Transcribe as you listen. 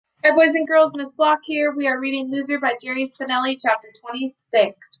Hi, boys and girls. Miss Block here. We are reading Loser by Jerry Spinelli, chapter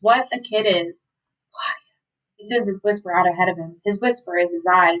 26. What a Kid Is. Claudia. He sends his whisper out ahead of him. His whisper is his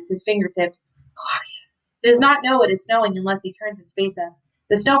eyes, his fingertips. Claudia. He does not know it is snowing unless he turns his face up.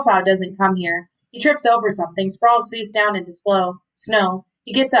 The snowplow doesn't come here. He trips over something, sprawls face down into snow.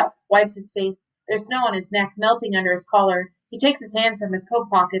 He gets up, wipes his face. There's snow on his neck, melting under his collar. He takes his hands from his coat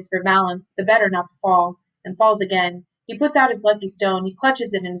pockets for balance, the better not to fall, and falls again. He puts out his lucky stone. He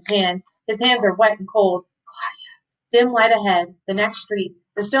clutches it in his hand. His hands are wet and cold. Claudia. Dim light ahead. The next street.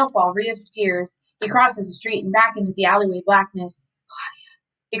 The snowfall reappears. He crosses the street and back into the alleyway blackness.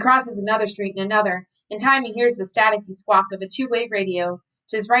 Claudia. He crosses another street and another. In time he hears the staticky squawk of a two-way radio.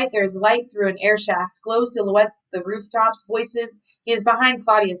 To his right there is light through an air shaft, glow silhouettes, the rooftops, voices. He is behind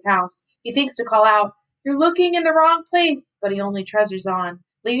Claudia's house. He thinks to call out, "You're looking in the wrong place," but he only trudges on,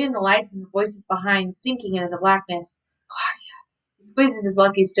 leaving the lights and the voices behind, sinking into the blackness. Claudia. He squeezes his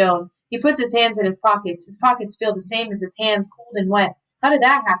lucky stone. He puts his hands in his pockets. His pockets feel the same as his hands, cold and wet. How did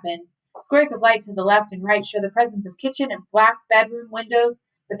that happen? Squares of light to the left and right show the presence of kitchen and black bedroom windows,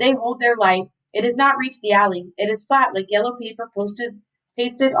 but they hold their light. It has not reached the alley. It is flat like yellow paper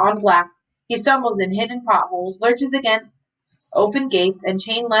pasted on black. He stumbles in hidden potholes, lurches against open gates and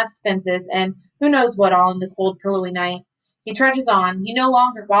chain-left fences, and who knows what all in the cold, pillowy night. He trudges on. He no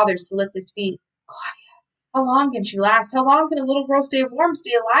longer bothers to lift his feet. How long can she last? How long can a little girl stay warm,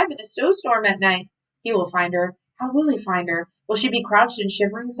 stay alive in a snowstorm at night? He will find her. How will he find her? Will she be crouched and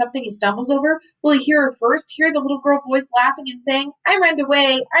shivering, something he stumbles over? Will he hear her first, hear the little girl voice laughing and saying, "I ran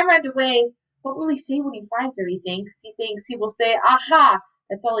away, I ran away"? What will he say when he finds her, he thinks? He thinks he will say, "Aha!"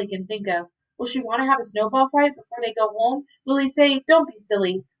 That's all he can think of. Will she want to have a snowball fight before they go home? Will he say, "Don't be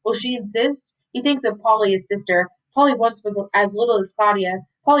silly"? Will she insist? He thinks of Polly, his sister. Polly once was as little as Claudia.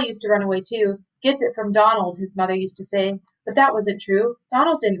 Polly used to run away too. "Gets it from Donald," his mother used to say. But that wasn't true.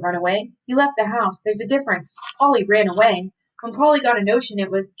 Donald didn't run away. He left the house. There's a difference. Polly ran away. When Polly got a notion, it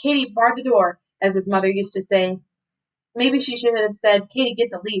was, "Katie, bar the door," as his mother used to say. Maybe she should have said, "Katie,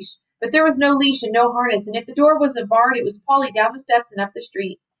 get the leash." But there was no leash and no harness, and if the door wasn't barred, it was Polly down the steps and up the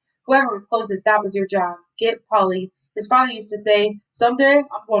street. Whoever was closest, that was your job. Get Polly. His father used to say, "Someday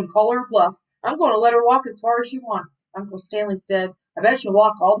I'm going to call her a bluff. I'm going to let her walk as far as she wants." Uncle Stanley said, "I bet she'll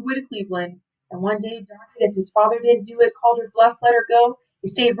walk all the way to Cleveland." And one day, darn it, if his father didn't do it, called her bluff, let her go, he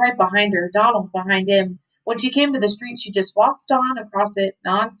stayed right behind her, Donald behind him. When she came to the street, she just waltzed on across it,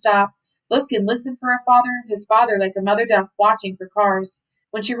 non-stop, looked and listened for her father, his father like a mother duck watching for cars.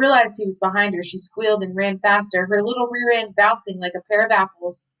 When she realized he was behind her, she squealed and ran faster, her little rear end bouncing like a pair of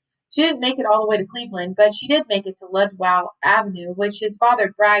apples. She didn't make it all the way to Cleveland, but she did make it to Ludlow Avenue, which his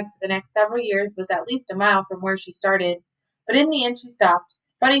father bragged for the next several years was at least a mile from where she started. But in the end, she stopped.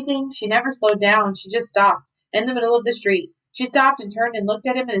 Funny thing, she never slowed down. She just stopped, in the middle of the street. She stopped and turned and looked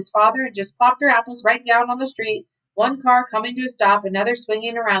at him and his father and just plopped her apples right down on the street, one car coming to a stop, another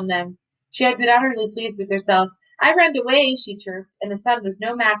swinging around them. She had been utterly pleased with herself. "I ran away," she chirped, and the sun was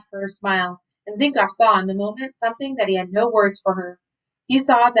no match for her smile. And Zinkoff saw in the moment something that he had no words for her. He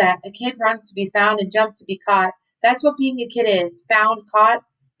saw that a kid runs to be found and jumps to be caught. That's what being a kid is, found, caught.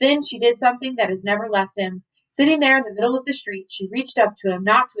 Then she did something that has never left him. Sitting there in the middle of the street, she reached up to him,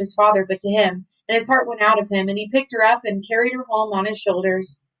 not to his father, but to him, and his heart went out of him, and he picked her up and carried her home on his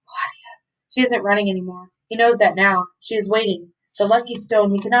shoulders. Claudia. She isn't running anymore. He knows that now. She is waiting. The lucky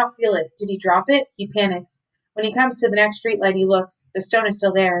stone, he cannot feel it. Did he drop it? He panics. When he comes to the next streetlight, he looks. The stone is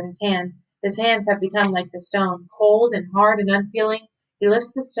still there in his hand. His hands have become like the stone, cold and hard and unfeeling. He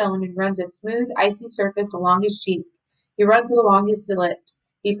lifts the stone and runs its smooth, icy surface along his cheek. He runs it along his lips.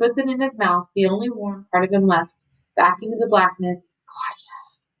 He puts it in his mouth, the only warm part of him left. Back into the blackness. Claudia.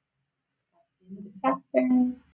 That's the end of the chapter.